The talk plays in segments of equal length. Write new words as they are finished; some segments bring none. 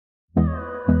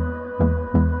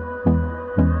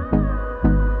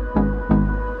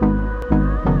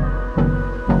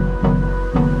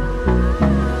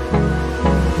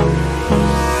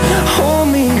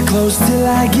close till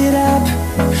I get up.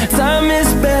 Time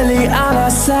is barely on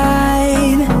our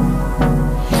side.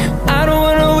 I don't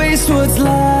wanna waste what's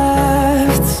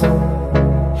left.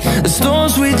 The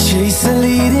storms we chase are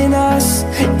leading us,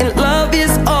 and love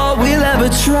is all we'll ever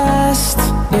trust.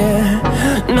 Yeah,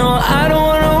 no, I don't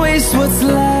wanna waste what's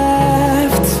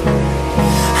left.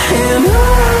 And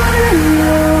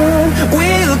on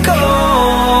we'll go,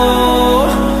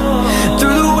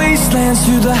 through the wastelands,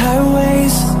 through the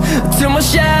highways, till my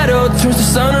shadow turns to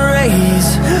sun rays.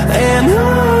 And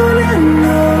on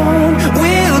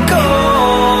we'll go,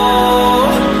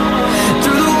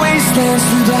 through the wastelands,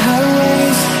 through the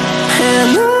highways,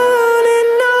 and on we'll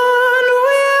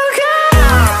go.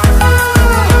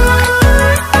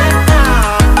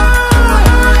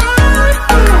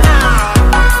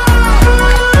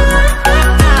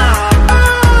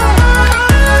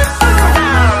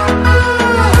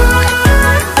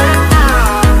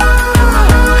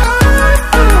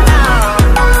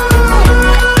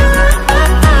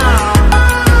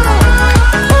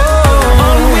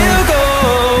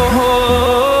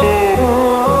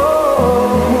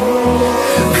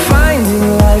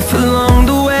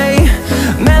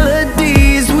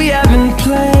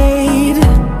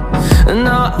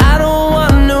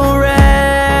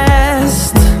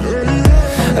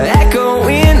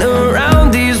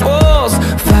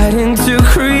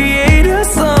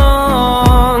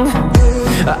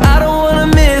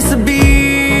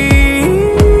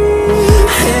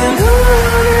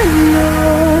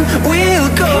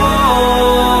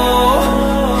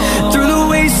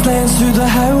 Through the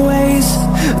highways,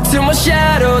 till my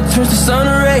shadow turns to sun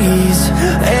rays.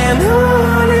 And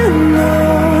on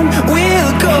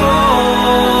we'll go,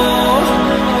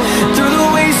 through the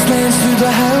wastelands, through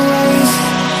the highways,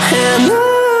 and on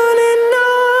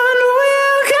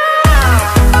we'll go.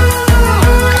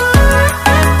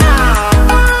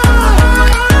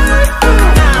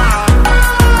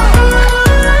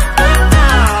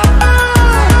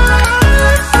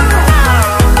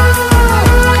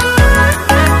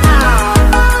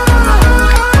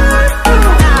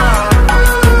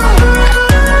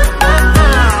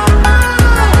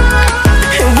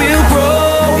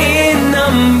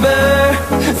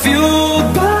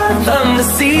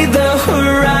 See the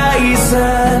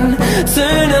horizon,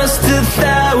 turn us to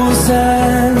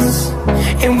thousands,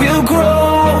 and we'll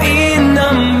grow in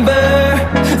number,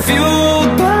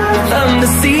 fueled by them. To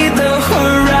see the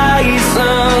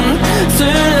horizon,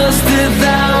 turn us to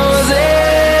thousands,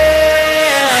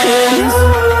 and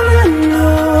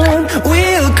on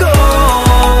we'll go,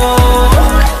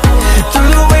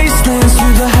 through the wastelands,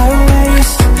 through the highways,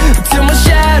 till my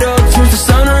shadow turns to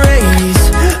sun rays.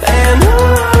 And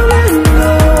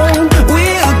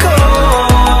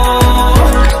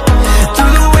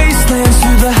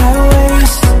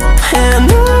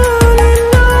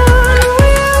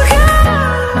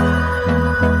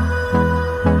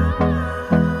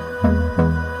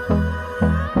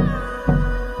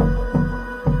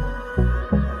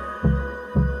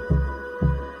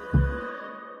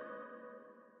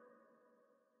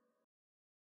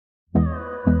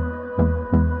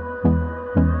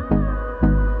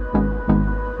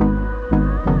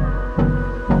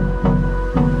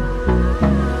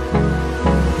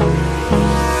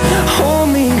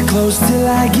close till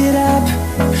I get up.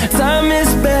 Time is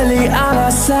barely on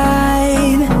our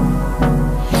side.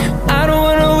 I don't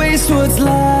wanna waste what's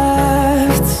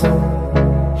left.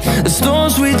 The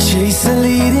storms we chase are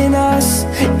leading us,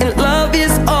 and love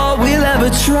is all we'll ever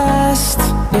trust.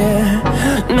 Yeah,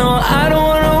 no, I don't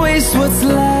wanna waste what's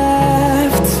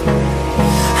left.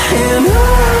 And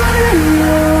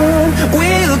on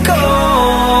we'll go,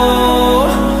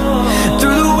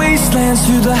 through the wastelands,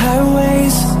 through the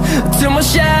highways, till my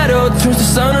shadow turns to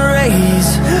sun rays.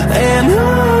 And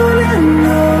on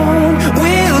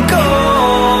we'll go,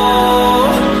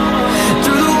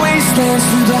 through the wastelands,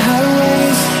 through the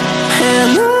highways,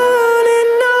 and on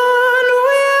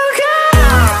we'll go.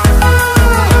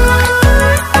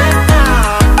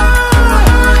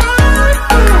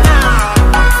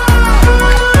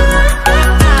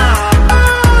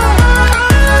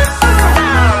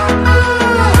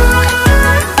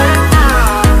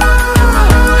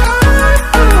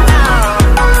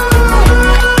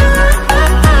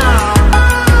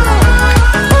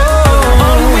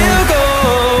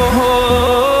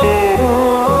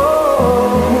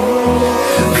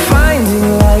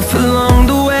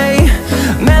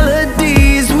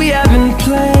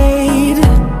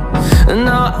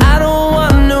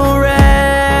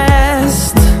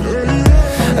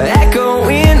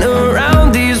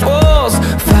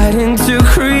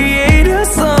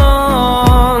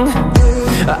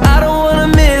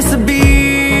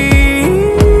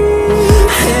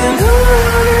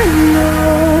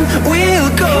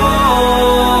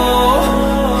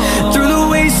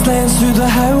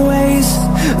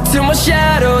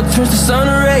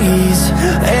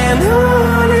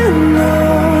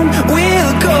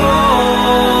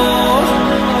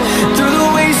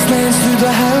 diamonds through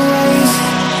the highways,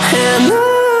 and on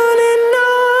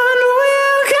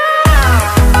we'll go.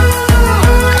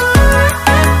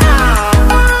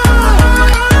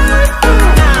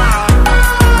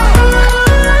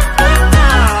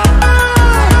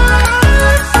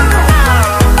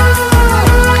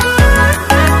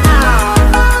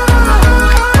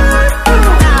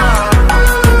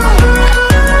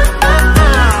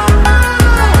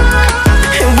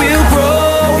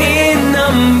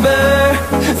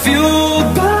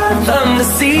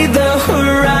 See the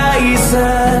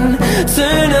horizon,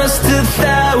 turn us to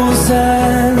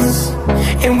thousands,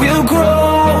 and we'll grow